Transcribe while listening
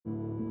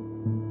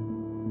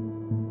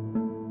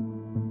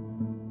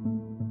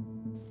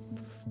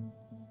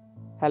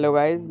Hello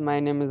guys, my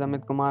name is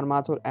Amit Kumar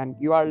Mathur and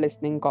you are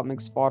listening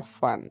Comics for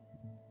Fun।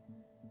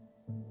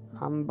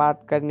 हम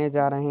बात करने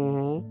जा रहे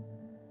हैं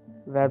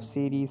वेब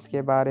सीरीज़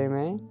के बारे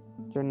में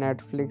जो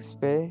नेटफ्लिक्स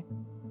पे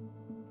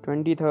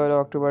 23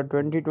 अक्टूबर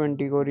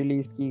 2020 को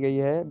रिलीज़ की गई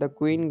है, द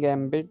क्वीन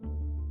गैम्बिट,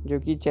 जो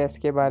कि चेस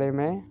के बारे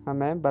में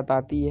हमें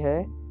बताती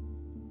है।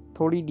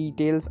 थोड़ी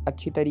डिटेल्स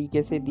अच्छी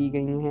तरीके से दी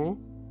गई हैं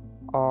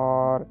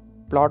और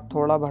प्लॉट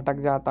थोड़ा भटक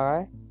जाता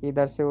है,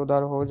 इधर से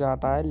उधर हो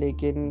जाता है,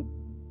 लेकिन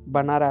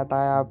बना रहता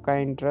है आपका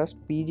इंटरेस्ट।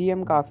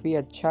 पीजीएम काफ़ी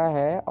अच्छा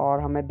है और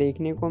हमें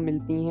देखने को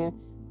मिलती हैं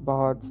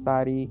बहुत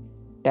सारी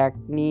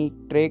टेक्निक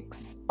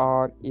ट्रिक्स,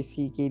 और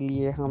इसी के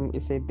लिए हम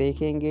इसे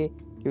देखेंगे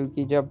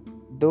क्योंकि जब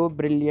दो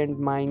ब्रिलियंट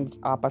माइंड्स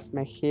आपस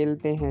में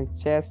खेलते हैं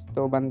चेस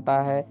तो बनता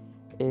है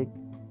एक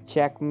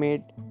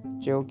चेकमेट,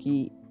 जो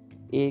कि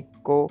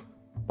एक को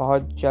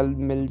बहुत जल्द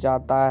मिल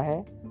जाता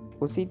है।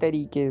 उसी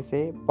तरीके से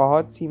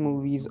बहुत सी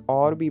मूवीज़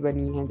और भी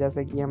बनी हैं,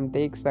 जैसे कि हम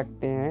देख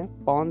सकते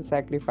हैं पॉन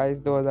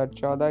सैक्रिफाइस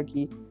 2014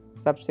 की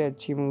सबसे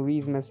अच्छी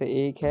मूवीज़ में से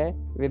एक है,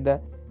 with the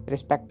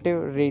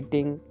respective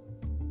rating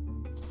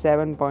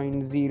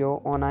 7.0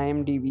 on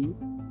IMDb,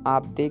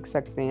 आप देख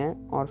सकते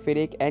हैं। और फिर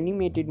एक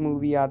एनिमेटेड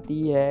मूवी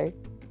आती है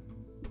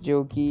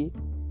जो कि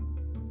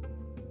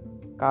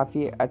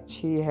काफ़ी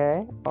अच्छी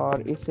है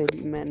और इसे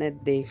भी मैंने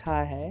देखा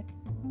है,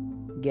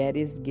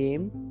 गैरिस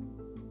गेम।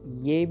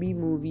 ये भी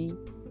मूवी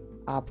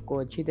आपको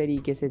अच्छी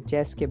तरीके से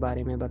चेस के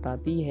बारे में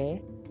बताती है।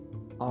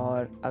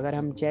 और अगर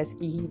हम चेस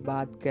की ही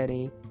बात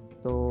करें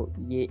तो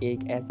ये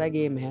एक ऐसा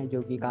गेम है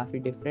जो कि काफ़ी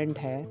डिफरेंट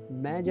है।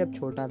 मैं जब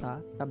छोटा था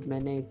तब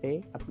मैंने इसे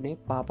अपने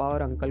पापा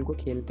और अंकल को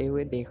खेलते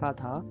हुए देखा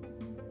था।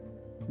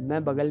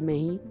 मैं बगल में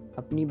ही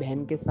अपनी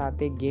बहन के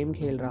साथ एक गेम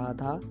खेल रहा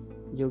था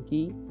जो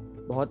कि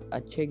बहुत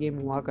अच्छे गेम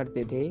हुआ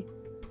करते थे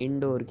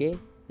इंडोर के,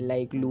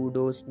 लाइक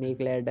लूडो,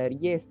 स्नेक लैडर।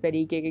 ये इस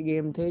तरीके के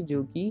गेम थे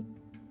जो कि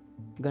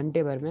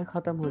घंटे भर में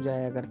ख़त्म हो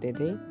जाया करते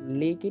थे।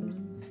 लेकिन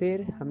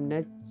फिर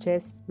हमने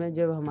चेस में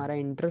जब हमारा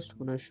इंटरेस्ट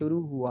होना शुरू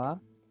हुआ,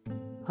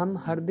 हम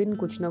हर दिन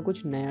कुछ ना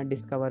कुछ नया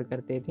डिस्कवर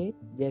करते थे।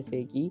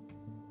 जैसे कि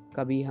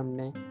कभी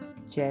हमने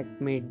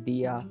चेकमेट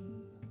दिया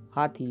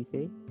हाथी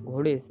से,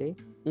 घोड़े से,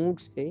 ऊंट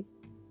से,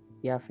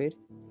 या फिर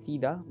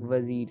सीधा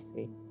वज़ीर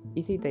से।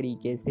 इसी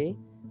तरीके से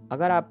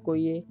अगर आपको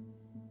ये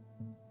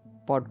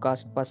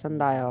पॉडकास्ट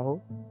पसंद आया हो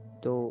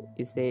तो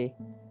इसे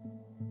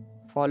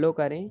फॉलो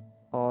करें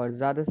और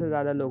ज़्यादा से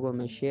ज़्यादा लोगों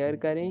में शेयर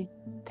करें।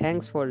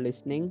 Thanks for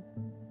listening.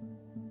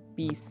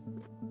 पीस।